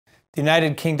The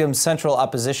United Kingdom's central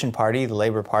opposition party, the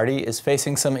Labour Party, is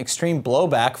facing some extreme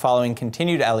blowback following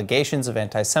continued allegations of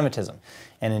anti-Semitism.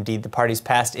 And indeed, the party's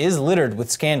past is littered with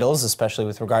scandals, especially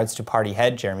with regards to party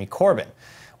head Jeremy Corbyn.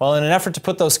 Well, in an effort to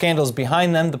put those scandals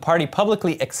behind them, the party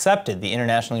publicly accepted the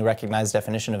internationally recognized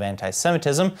definition of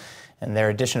anti-Semitism, and their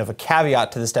addition of a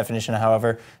caveat to this definition,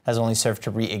 however, has only served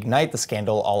to reignite the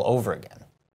scandal all over again.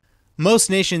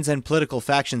 Most nations and political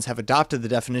factions have adopted the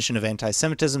definition of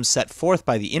anti-Semitism set forth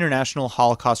by the International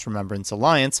Holocaust Remembrance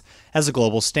Alliance as a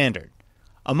global standard.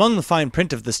 Among the fine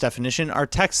print of this definition are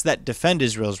texts that defend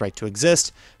Israel's right to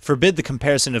exist, forbid the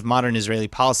comparison of modern Israeli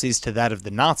policies to that of the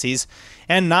Nazis,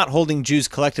 and not holding Jews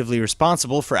collectively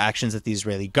responsible for actions that the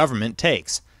Israeli government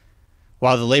takes.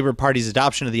 While the Labour Party's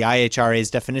adoption of the IHRA's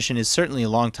definition is certainly a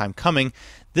long time coming,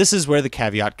 this is where the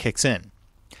caveat kicks in.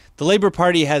 The Labour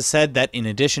Party has said that in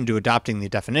addition to adopting the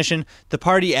definition, the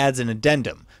party adds an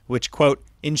addendum, which, quote,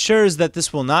 ensures that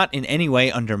this will not in any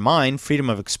way undermine freedom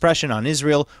of expression on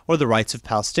Israel or the rights of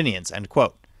Palestinians, end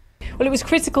quote. Well, it was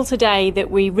critical today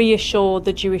that we reassured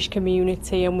the Jewish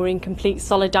community and were in complete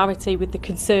solidarity with the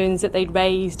concerns that they'd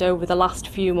raised over the last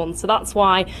few months. So that's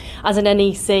why, as an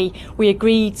NEC, we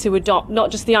agreed to adopt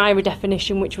not just the IHRA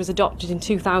definition, which was adopted in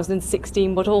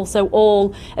 2016, but also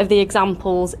all of the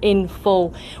examples in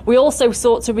full. We also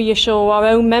sought to reassure our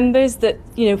own members that,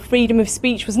 freedom of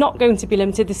speech was not going to be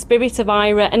limited. The spirit of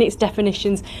IHRA and its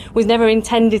definitions was never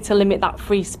intended to limit that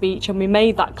free speech, and we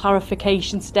made that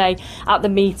clarification today at the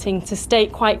meeting to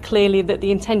state quite clearly that the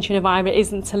intention of IHRA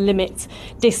isn't to limit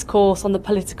discourse on the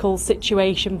political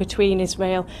situation between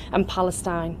Israel and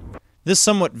Palestine. This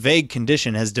somewhat vague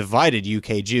condition has divided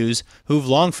UK Jews, who've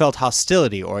long felt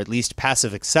hostility or at least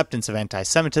passive acceptance of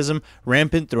anti-Semitism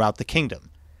rampant throughout the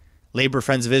kingdom. Labour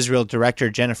Friends of Israel director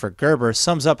Jennifer Gerber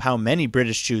sums up how many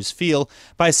British Jews feel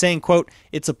by saying, quote,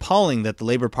 it's appalling that the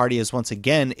Labour Party has once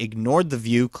again ignored the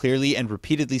view clearly and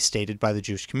repeatedly stated by the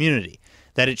Jewish community,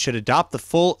 that it should adopt the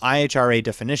full IHRA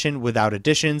definition without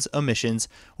additions, omissions,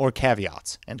 or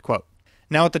caveats, end quote.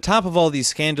 Now, at the top of all these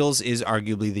scandals is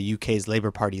arguably the UK's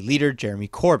Labour Party leader, Jeremy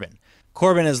Corbyn.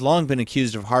 Corbyn has long been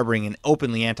accused of harboring an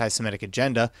openly anti-Semitic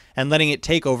agenda and letting it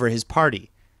take over his party.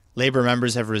 Labour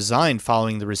members have resigned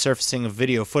following the resurfacing of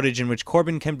video footage in which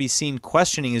Corbyn can be seen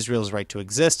questioning Israel's right to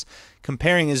exist,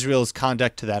 comparing Israel's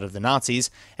conduct to that of the Nazis,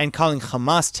 and calling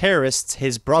Hamas terrorists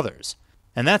his brothers.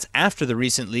 And that's after the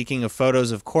recent leaking of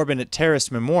photos of Corbyn at terrorist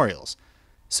memorials.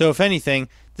 So if anything,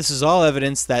 this is all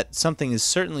evidence that something is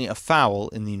certainly afoul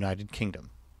in the United Kingdom.